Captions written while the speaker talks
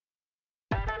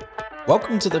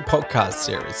Welcome to the podcast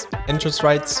series, Interest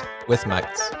Rates with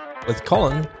Mates, with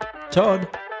Colin, Todd,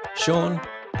 Sean,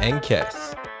 and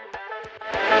Cass.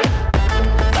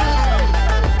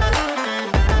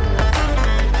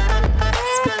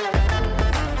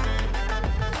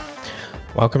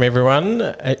 Welcome everyone,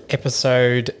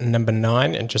 episode number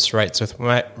 9, Interest Rates with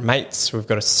Mates. We've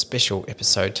got a special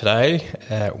episode today,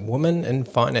 Women in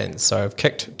Finance. So I've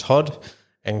kicked Todd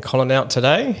and Colin out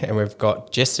today, and we've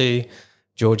got Jesse,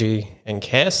 Georgie and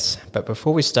Cass. But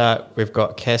before we start, we've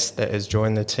got Cass that has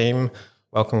joined the team.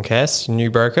 Welcome, Cass,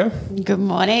 new broker. Good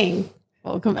morning.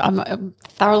 Welcome. I'm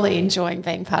thoroughly enjoying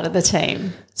being part of the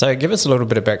team. So give us a little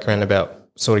bit of background about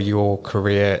sort of your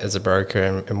career as a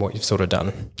broker and what you've sort of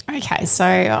done. Okay, so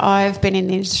I've been in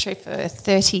the industry for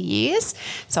 30 years.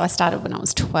 So I started when I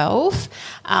was 12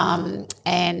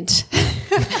 and...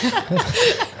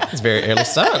 It's a very early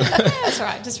start. That's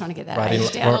right, just trying to get that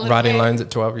age down a little writing bit. loans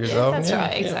at 12 years old. That's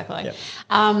right, exactly. Yeah.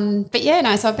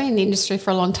 So I've been in the industry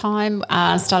for a long time.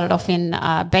 Started off in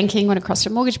banking, went across to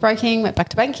mortgage broking, went back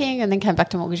to banking, and then came back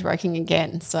to mortgage broking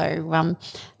again. So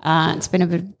it's been a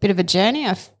bit of a journey.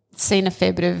 I've seen a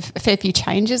fair few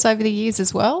changes over the years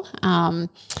as well.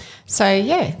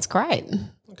 It's great.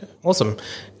 Okay, awesome.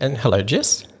 And hello,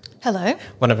 Jess. Hello.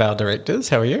 One of our directors.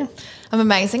 How are you? I'm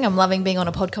amazing. I'm loving being on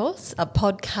a podcast.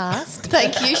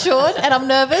 Thank you, Sean. And I'm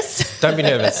nervous. Don't be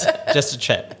nervous. Just a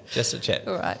chat.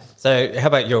 All right. So how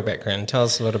about your background? Tell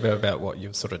us a little bit about what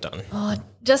you've sort of done. Oh,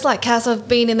 just like Cass, I've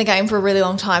been in the game for a really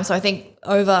long time. So I think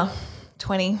over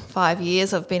 25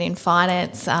 years I've been in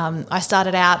finance. I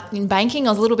started out in banking.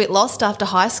 I was a little bit lost after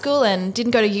high school and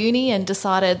didn't go to uni and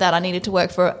decided that I needed to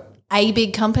work for a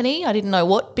big company. I didn't know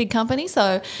what big company, so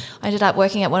I ended up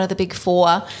working at one of the big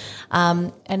four,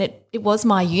 and it was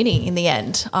my uni in the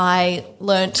end. I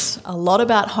learnt a lot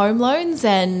about home loans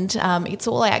and it's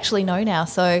all I actually know now.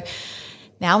 So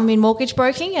now I'm in mortgage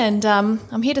broking and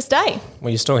I'm here to stay. Well,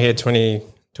 you're still here 20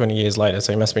 years later,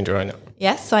 so you must be enjoying it.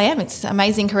 Yes, I am. It's an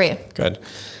amazing career. Good.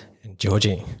 And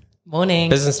Georgie. Morning.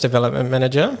 Business Development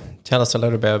Manager. Tell us a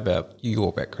little bit about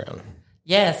your background.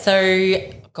 Yeah, so,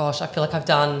 I feel like I've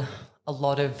done a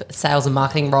lot of sales and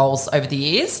marketing roles over the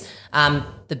years.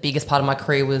 The biggest part of my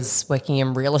career was working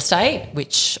in real estate,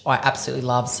 which I absolutely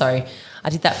love. So I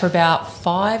did that for about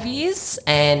 5 years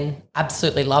and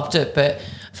absolutely loved it, but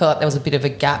I felt like there was a bit of a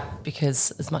gap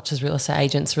because as much as real estate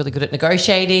agents are really good at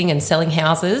negotiating and selling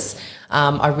houses,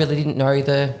 I really didn't know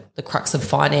the crux of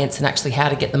finance and actually how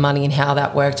to get the money and how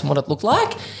that worked and what it looked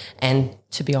like. And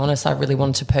to be honest, I really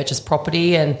wanted to purchase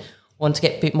property and wanted to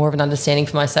get a bit more of an understanding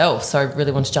for myself. So I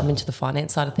really wanted to jump into the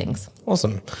finance side of things.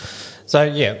 Awesome. So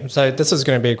this is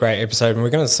going to be a great episode, and we're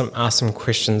going to ask some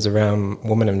questions around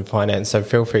women in finance. So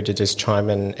feel free to just chime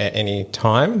in at any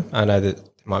time. I know that there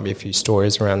might be a few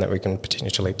stories around that we can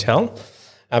potentially tell.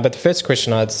 But the first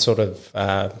question I'd sort of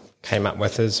came up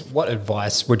with is, what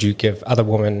advice would you give other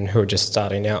women who are just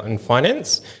starting out in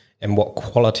finance, and what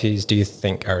qualities do you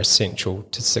think are essential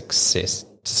to succeed?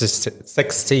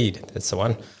 That's the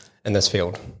one. In this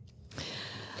field?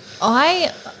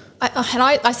 I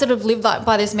sort of live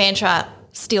by this mantra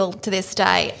still to this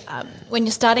day. When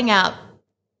you're starting out,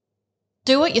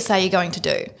 do what you say you're going to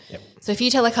do. Yep. So if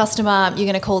you tell a customer you're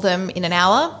going to call them in an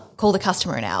hour, call the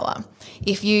customer an hour.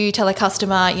 If you tell a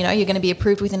customer, you're going to be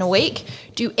approved within a week,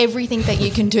 do everything that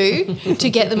you can do to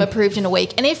get them approved in a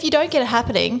week. And if you don't get it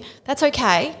happening, that's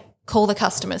okay. Call the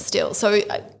customer still. So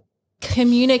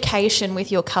communication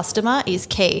with your customer is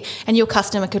key, and your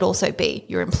customer could also be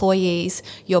your employees,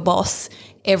 your boss,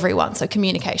 everyone. So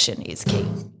communication is key.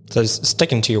 So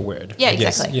sticking to your word. Yeah,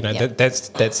 exactly.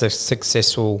 That's a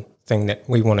successful thing that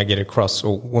we want to get across,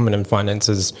 or women in finance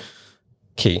is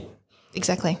key.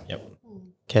 Exactly. Yep.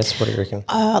 Cass, what do you reckon?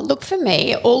 Look, for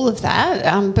me, all of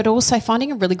that, but also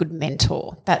finding a really good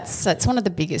mentor. That's one of the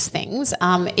biggest things.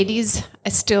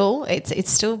 It's still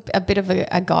a bit of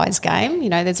a guy's game.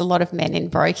 There's a lot of men in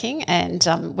broking, and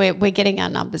we're getting our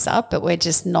numbers up, but we're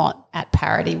just not at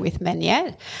parity with men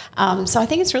yet. So I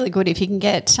think it's really good if you can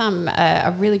get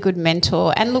a really good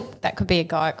mentor. And look, that could be a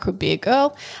guy, it could be a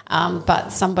girl,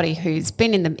 but somebody who's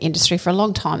been in the industry for a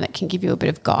long time that can give you a bit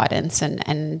of guidance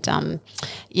and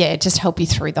just help you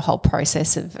through the whole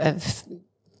process of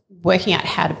working out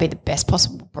how to be the best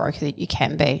possible broker that you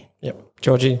can be. Yep.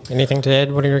 Georgie, anything to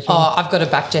add? What do you reckon? I've got to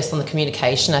back Jess on the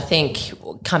communication. I think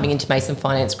coming into Mason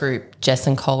Finance Group, Jess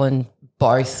and Colin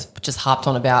both just harped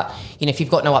on about, if you've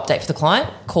got no update for the client,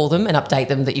 call them and update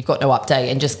them that you've got no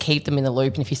update, and just keep them in the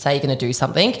loop. And if you say you're going to do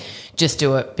something, just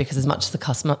do it, because as much as the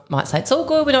customer might say it's all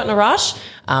good, we're not in a rush,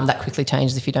 that quickly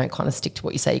changes if you don't kind of stick to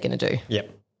what you say you're going to do. Yep.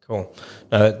 Cool.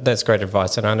 That's great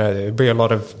advice. And I know there'll be a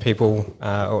lot of people,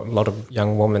 or a lot of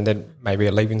young women that maybe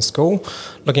are leaving school,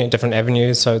 looking at different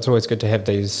avenues. So it's always good to have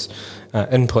these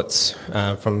inputs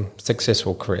from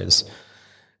successful careers.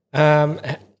 How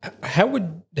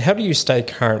do you stay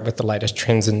current with the latest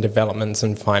trends and developments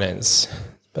in finance?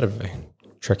 Bit of a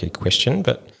tricky question,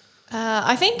 but...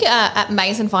 I think at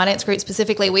Mason Finance Group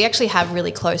specifically, we actually have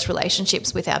really close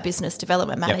relationships with our business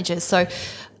development managers. So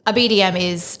a BDM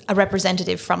is a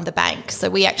representative from the bank. So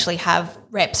we actually have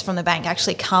reps from the bank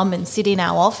actually come and sit in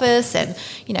our office, and,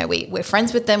 you know, we're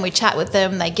friends with them, we chat with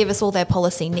them, they give us all their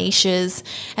policy niches.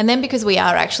 And then because we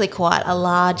are actually quite a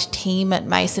large team at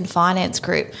Mason Finance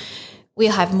Group,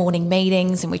 we'll have morning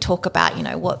meetings and we talk about, you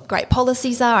know, what great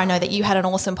policies are. I know that you had an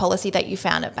awesome policy that you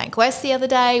found at Bankwest the other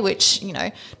day, which, you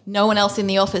know, no one else in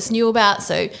the office knew about.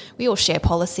 So we all share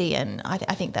policy, and I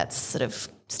think that's sort of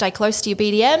stay close to your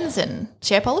BDMs and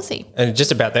share policy. And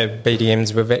just about the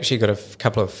BDMs, we've actually got a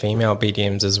couple of female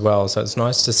BDMs as well. So it's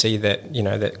nice to see that, you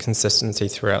know, that consistency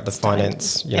throughout the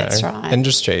finance,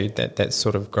 industry that's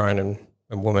sort of grown in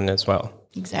women as well.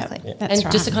 Exactly. Yeah. That's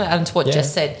Just to kind of add on to what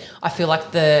Jess said, I feel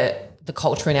like the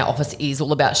culture in our office is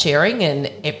all about sharing, and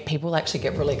if people actually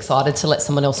get really excited to let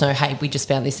someone else know, hey, we just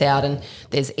found this out, and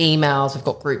there's emails, we've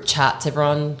got group chats,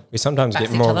 everyone. We sometimes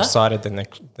get more excited than the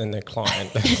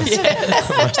client most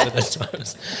of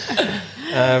the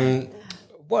times.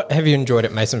 What have you enjoyed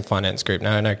at Mason Finance Group?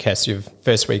 Now, I know, Cass, you've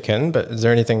first weekend, but is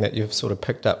there anything that you've sort of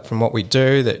picked up from what we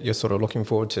do that you're sort of looking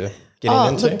forward to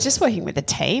getting into? Look, just working with the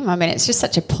team. I mean, it's just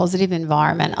such a positive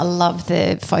environment. I love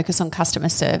the focus on customer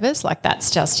service. Like,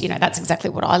 that's just, you know, that's exactly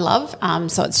what I love.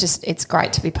 So it's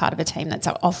great to be part of a team that's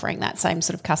offering that same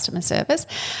sort of customer service.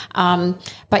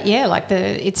 But yeah, like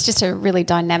it's just a really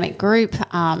dynamic group.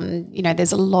 You know,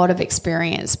 there's a lot of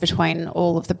experience between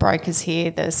all of the brokers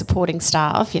here, the supporting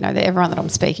staff, you know, everyone that I'm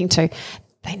speaking to,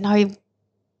 they know, I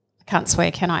can't swear,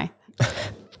 can I?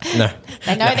 No.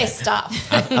 They know their stuff.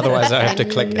 Otherwise, I have to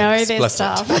click know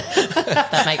explicit. their stuff.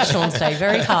 That makes Sean's day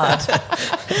very hard.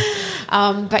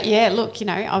 But yeah, look, you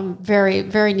know, I'm very,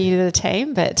 very new to the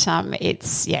team, but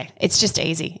it's just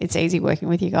easy. It's easy working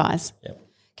with you guys. Yep.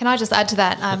 Can I just add to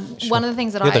that? One of the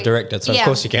things that You're the director, so of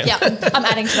course you can. Yeah, I'm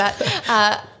adding to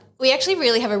that. We actually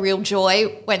really have a real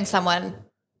joy when someone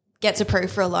gets approved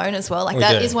for a loan as well. Like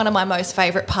that is one of my most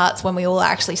favourite parts, when we all are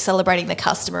actually celebrating the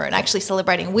customer and actually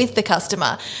celebrating with the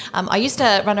customer. I used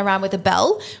to run around with a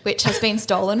bell, which has been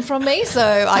stolen from me. So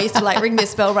I used to like ring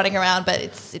this bell running around, but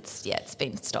it's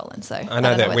been stolen. So I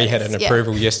know that we had an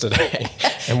approval yesterday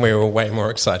and we were way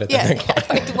more excited than the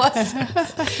client. It was.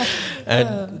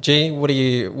 G, what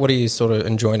are you sort of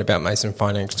enjoying about Mason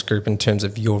Finance Group in terms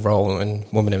of your role in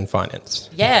Women in Finance?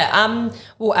 Yeah,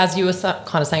 well, as you were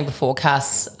kind of saying before,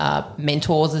 Cass,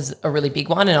 mentors is a really big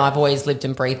one, and I've always lived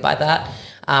and breathed by that.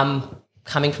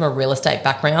 Coming from a real estate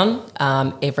background,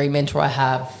 every mentor I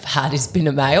have had has been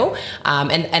a male,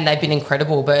 and they've been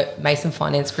incredible. But Mason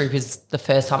Finance Group is the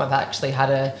first time I've actually had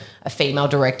a female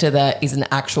director that is an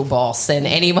actual boss, and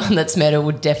anyone that's met her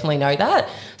would definitely know that.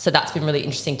 So that's been really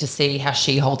interesting to see how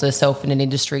she holds herself in an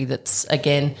industry that's,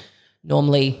 again,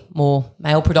 normally more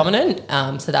male predominant.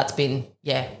 So that's been,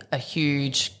 a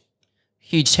huge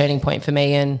turning point for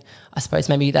me, and I suppose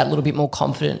maybe that little bit more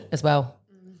confident as well.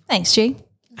 Thanks, G.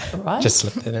 All right. Just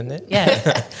slip that in there.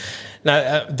 Yeah.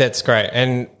 No, that's great.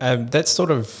 And that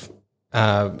sort of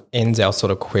ends our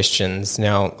sort of questions.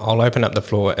 Now, I'll open up the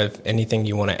floor if anything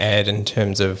you want to add in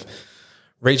terms of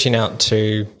reaching out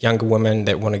to younger women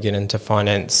that want to get into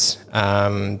finance.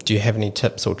 Do you have any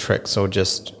tips or tricks or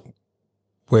just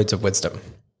words of wisdom?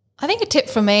 I think a tip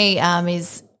for me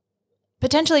is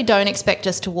potentially don't expect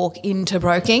us to walk into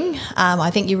broking.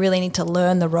 I think you really need to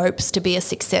learn the ropes to be a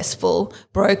successful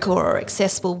broker or a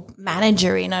successful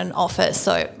manager in an office.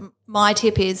 So my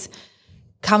tip is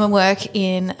come and work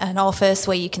in an office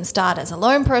where you can start as a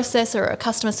loan processor or a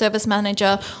customer service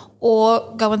manager,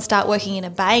 or go and start working in a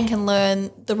bank and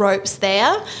learn the ropes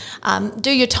there.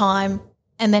 Do your time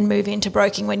and then move into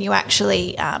broking when you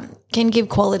actually can give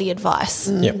quality advice.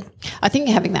 Yep. I think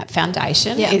having that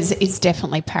foundation is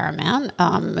definitely paramount.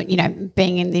 You know,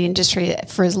 being in the industry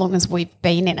for as long as we've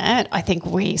been in it, I think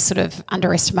we sort of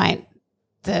underestimate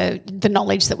the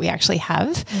knowledge that we actually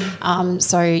have.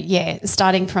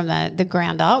 Starting from the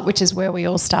ground up, which is where we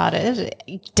all started,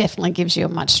 it definitely gives you a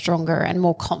much stronger and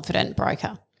more confident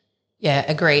broker. Yeah,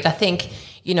 agreed. I think,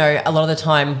 you know, a lot of the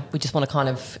time we just want to kind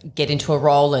of get into a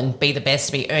role and be the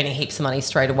best, be earning heaps of money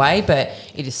straight away, but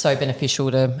it is so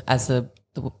beneficial to, as the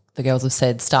the girls have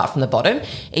said, start from the bottom.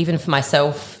 Even for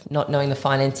myself, not knowing the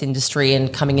finance industry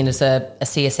and coming in as a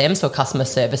CSM, so a customer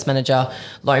service manager,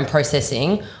 loan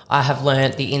processing, I have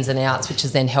learnt the ins and outs, which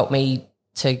has then helped me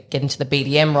to get into the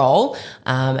BDM role,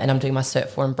 and I'm doing my Cert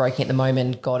 4 in broking at the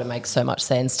moment. God, it makes so much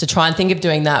sense to try and think of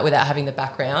doing that without having the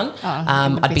background.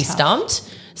 I'd be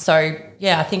stumped. So,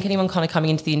 yeah, I think anyone kind of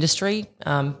coming into the industry,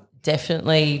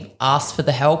 definitely ask for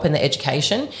the help and the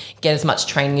education. Get as much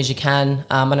training as you can.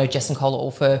 I know Jess and Cole are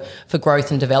all for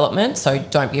growth and development, so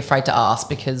don't be afraid to ask,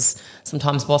 because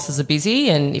sometimes bosses are busy,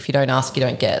 and if you don't ask, you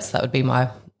don't get. So that would be my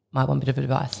one bit of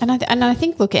advice. And I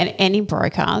think, look, any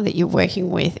broker that you're working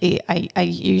with are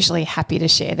usually happy to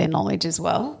share their knowledge as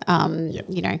well.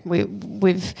 You know,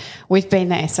 we've been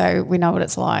there, so we know what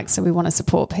it's like. So we want to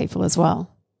support people as well.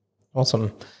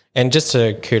 Awesome. And just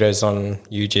to kudos on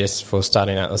you, Jess, for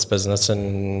starting out this business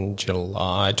in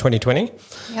July 2020.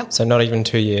 Yep. So not even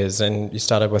 2 years, and you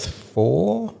started with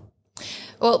 4?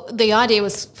 Well, the idea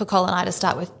was for Cole and I to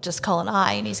start with just Cole and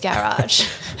I in his garage.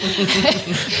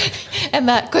 And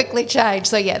that quickly changed.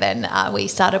 So, yeah, then we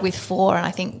started with 4, and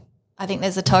I think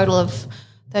there's a total of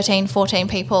 13, 14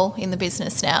 people in the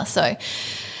business now. So,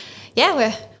 yeah,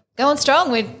 we're going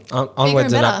strong. We're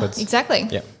onwards and upwards. Exactly.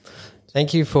 Yeah.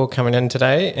 Thank you for coming in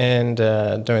today and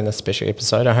doing this special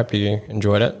episode. I hope you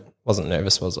enjoyed it. Wasn't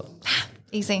nervous, was it?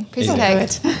 Easy. Piece of cake.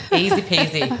 Easy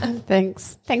peasy.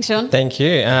 Thanks, Sean. Thank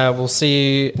you. We'll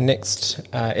see you next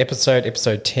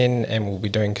episode 10, and we'll be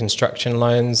doing construction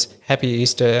loans. Happy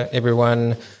Easter,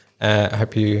 everyone. I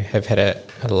hope you have had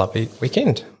a lovely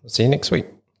weekend. We'll see you next week.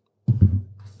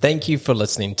 Thank you for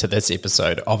listening to this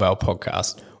episode of our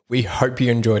podcast. We hope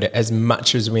you enjoyed it as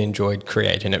much as we enjoyed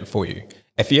creating it for you.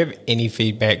 If you have any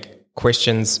feedback,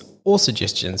 questions, or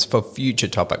suggestions for future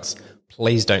topics,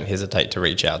 please don't hesitate to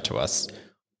reach out to us.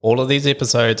 All of these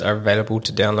episodes are available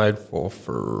to download for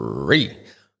free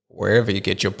wherever you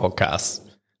get your podcasts.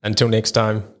 Until next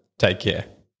time, take care.